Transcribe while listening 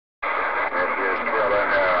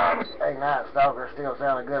Hey, Night Stalker, still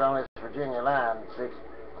sounding good on this Virginia line. 6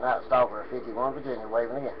 Night Stalker, 51 Virginia,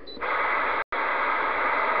 waving again.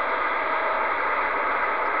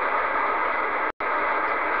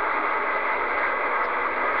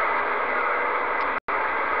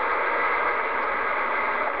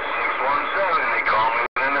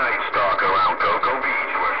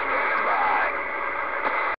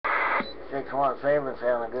 617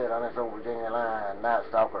 sounding good on this old Virginia line. Night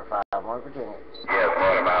Stalker 51 Virginia. Yes,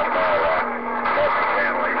 what about all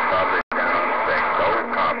multi-family public down on the six old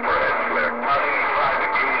compressed clear. Not 85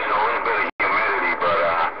 degrees, a little bit of humidity, but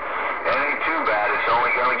it ain't too bad. It's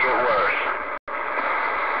only going to get worse.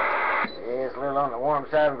 Yeah, it's a little on the warm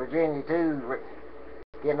side of Virginia too.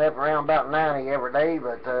 Getting up around about 90 every day,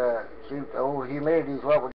 but shoot, the old humidity is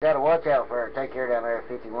what we got to watch out for. Take care down there at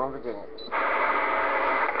 51 Virginia.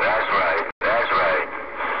 That's right. That's right.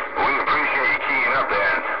 We appreciate you keying up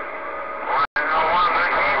there. 101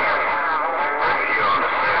 Virginia. You on the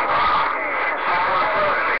same line.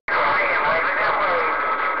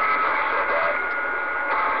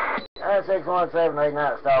 617, hey,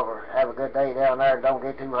 Night Stalker. Have a good day down there. Don't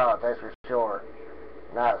get too hot, that's for sure.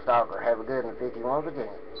 Night Stalker, have a good one, 51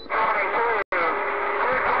 Virginia.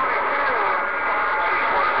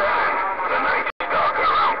 The Night Stalker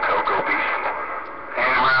around Cocoa Beach.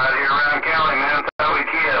 Hammer out here around Cali, man. Thought we'd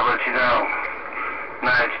key up, let you know.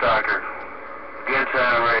 Night Stalker. Good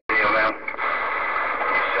sound radio, man.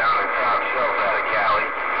 You sounding top shelf out of Cali.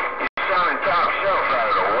 You sounding top shelf out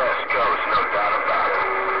of the West Coast, no doubt about it.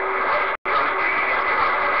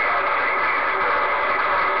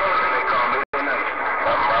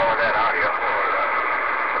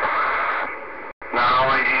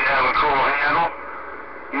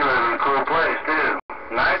 You live in a cool place, too.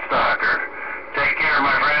 Night Stalker. Take care,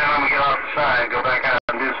 my friend. I'm going to get off the side, go back out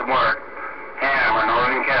and do some work. Hammer,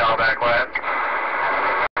 Northern Cal, back west.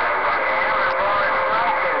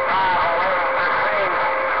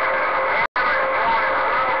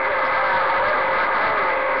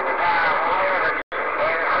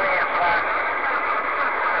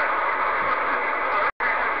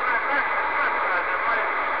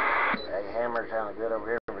 Hey, Hammer sounding good over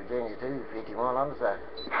here in Virginia, too. 51 on the side.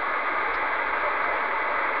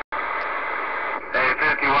 Hey,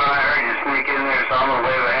 51, I heard you sneak in there, so I'm going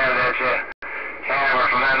to wave a hand at you. Hammer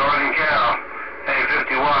from that Northern Cal. Hey,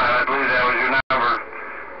 51, I believe that was your number.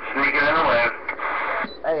 Sneaking in the web.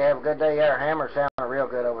 Hey, have a good day there. Hammer sounding real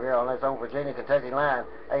good over here on this old Virginia-Kentucky line.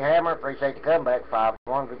 Hey, Hammer, appreciate the comeback.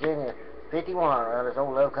 51 Virginia, 51 around this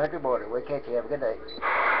old little country border. We'll catch you. Have a good day.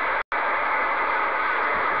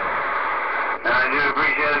 I do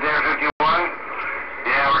appreciate it there, 51.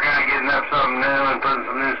 Yeah, we're kind of getting up something new and putting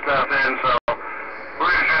some new stuff in, so we're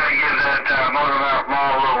going to try to give that Motor Mouth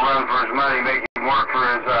Mall a little run for his money, make him work for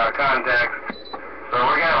his contacts. So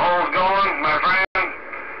we got holes going, my friend.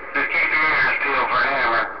 Just keep your ears peeled for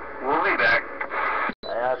Hammer. We'll be back.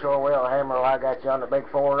 Hey, I sure will, Hammer. Well, I got you on the big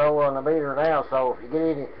 4-0 on the meter now, so if you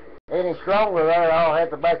get any stronger there, I'll have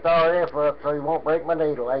to back the RF up so you won't break my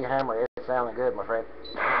needle. Hey, Hammer, it's sounding good, my friend.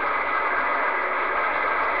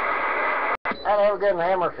 Hey, have a good one,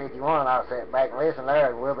 Hammer 51. I'll sit back and listen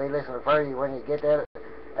there, and we'll be listening for you when you get that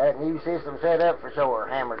new system set up for sure.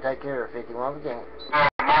 Hammer, take care of 51 Virginia.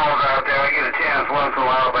 Malls out there, I get a chance once in a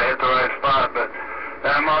while if I hit the right spot, but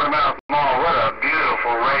that Motor Mouth Mall, what a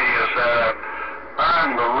beautiful radio setup.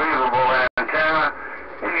 Unbelievable antenna.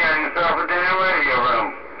 He's got himself a damn radio room.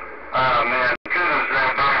 Oh, man, kudos to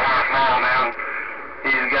that Motor Mouth Mall, man.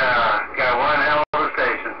 He's got one hell of a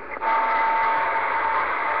station.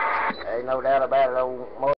 Ain't no doubt about it, old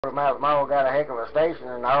Motor Mouth Mall got a heck of a station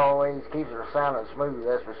and always keeps it sounding smooth,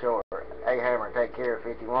 that's for sure. Hey, Hammer, take care of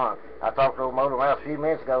 51. I talked to old Motor Mouth a few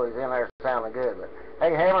minutes ago, he's in there sounding good, but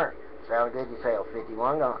hey, Hammer, sounding good yourself.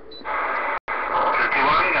 51 gone. 51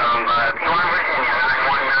 gone, but 21 Virginia,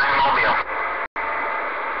 919 Mobile.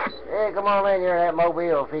 Yeah, come on in, you're in that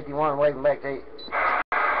Mobile, 51 waving back to you.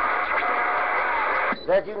 Is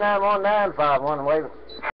that you, 91951 waving?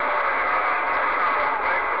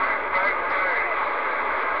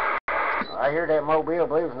 I hear that Mobile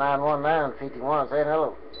Blues 91951 saying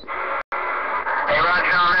hello. Hey,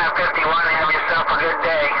 Roger on that 51. Have yourself a good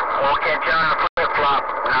day. We'll catch you on the flip-flop.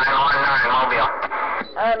 919 Mobile.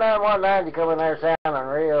 Hey, 919, you come in there sounding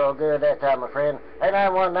real good that time, my friend. Hey,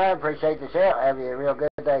 919, appreciate the shout. Have you a real good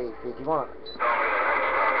day, 51. You do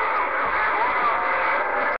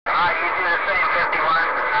the same, 51.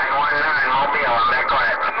 919 Mobile. I'm back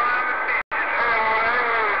quiet.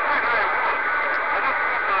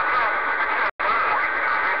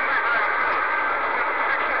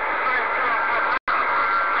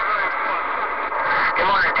 Good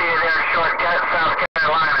morning to you there, Shortcut, South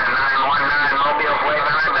Carolina, 919.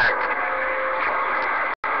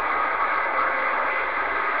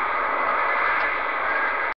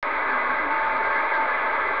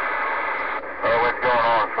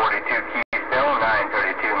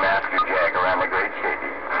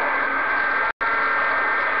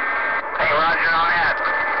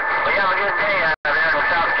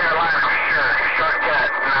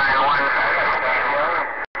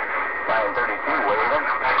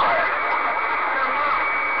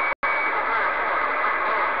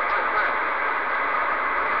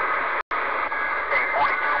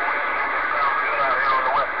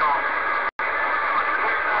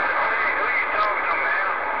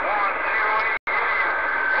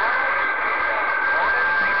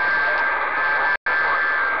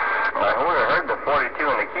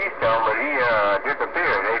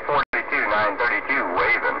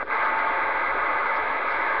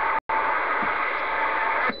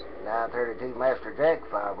 932 Master Jack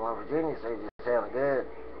 51 Virginia. So you sounded good.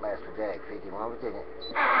 Master Jack 51 Virginia.